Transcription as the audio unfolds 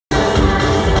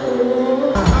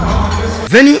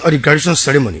Venue of the graduation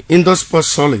ceremony, Indoor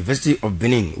Sports Hall, University of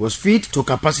Benin, was filled to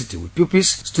capacity with pupils,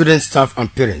 students, staff,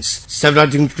 and parents. Several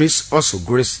dignitaries also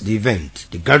graced the event.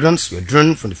 The graduates were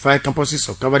drawn from the 5 campuses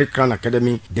of Calvary Crown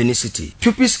Academy, Benin City.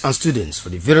 Pupils and students for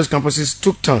the various campuses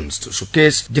took turns to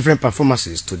showcase different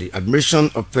performances to the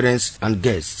admiration of parents and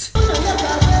guests.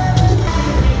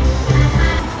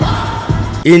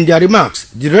 In their remarks,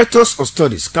 the directors of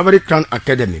studies, Calvary Crown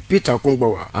Academy, Peter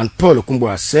Okungbowa and Paul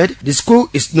Okungbowa, said the school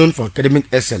is known for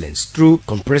academic excellence through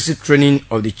comprehensive training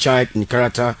of the child in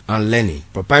character and learning.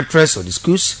 Proprietress of the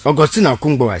schools, Augustina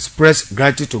Okungbowa, expressed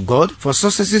gratitude to God for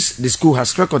successes the school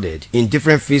has recorded in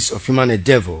different fields of human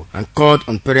endeavor and called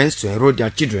on parents to enroll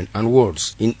their children and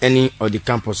wards in any of the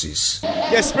campuses.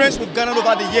 The experience we've garnered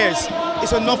over the years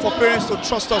is enough for parents to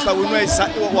trust us that we know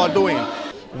exactly what we're doing.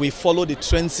 We follow the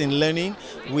trends in learning.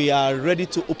 We are ready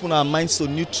to open our minds to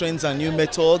new trends and new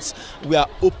methods. We are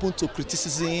open to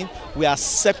criticism. We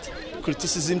accept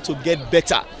criticism to get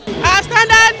better. Our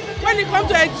standard when it comes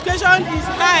to education is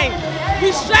high.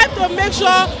 We strive to make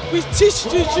sure we teach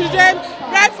the children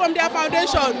right from their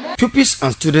foundation. Pupils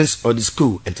and students of the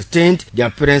school entertained their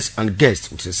parents and guests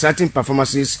with exciting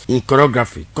performances in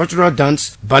choreography, cultural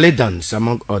dance, ballet dance,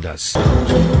 among others.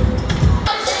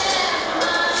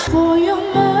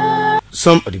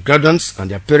 Some of the graduates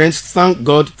and their parents thank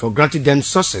God for granting them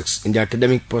success in their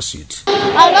academic pursuit.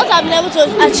 I would not have been able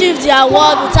to achieve the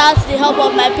award without the help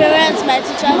of my parents, my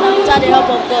teachers, and without the help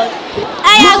of God.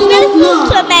 I am grateful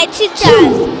to my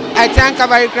teachers. I thank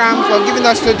Calvary Crown for giving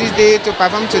us this day to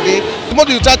perform today. The more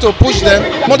you try to push them,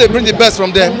 the more they bring the best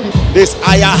from them. There's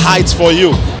higher heights for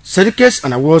you. Certificates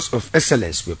and awards of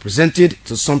excellence were presented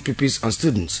to some pupils and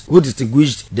students who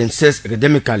distinguished themselves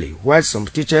academically, while some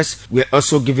teachers were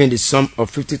also given the sum of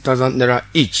 50,000 naira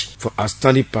each for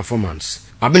outstanding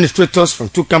performance. Administrators from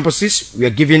 2 campuses were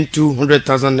given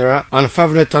 200,000 naira and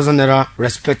 500,000 naira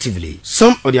respectively.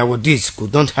 Some of the awardees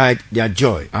could not hide their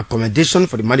joy and commendation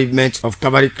for the management of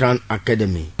Calvary Crown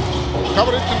Academy.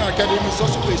 Calvary Crown Academy is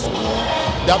also a school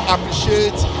that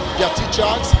appreciates their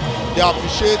teachers, they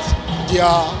appreciate their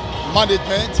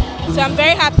management. So I'm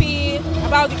very happy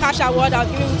about the cash award that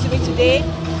was given to me today,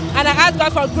 and I ask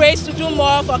God for grace to do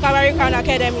more for Calvary Crown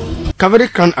Academy. Calvary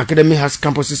Crown Academy has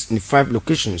campuses in 5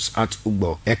 locations at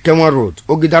Ugbo, Ehimiyein Road,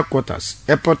 Ogida Quarters,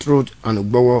 Airport Road, and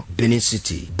Ugbo, Benin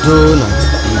City. Donald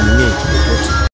Ehimiyein.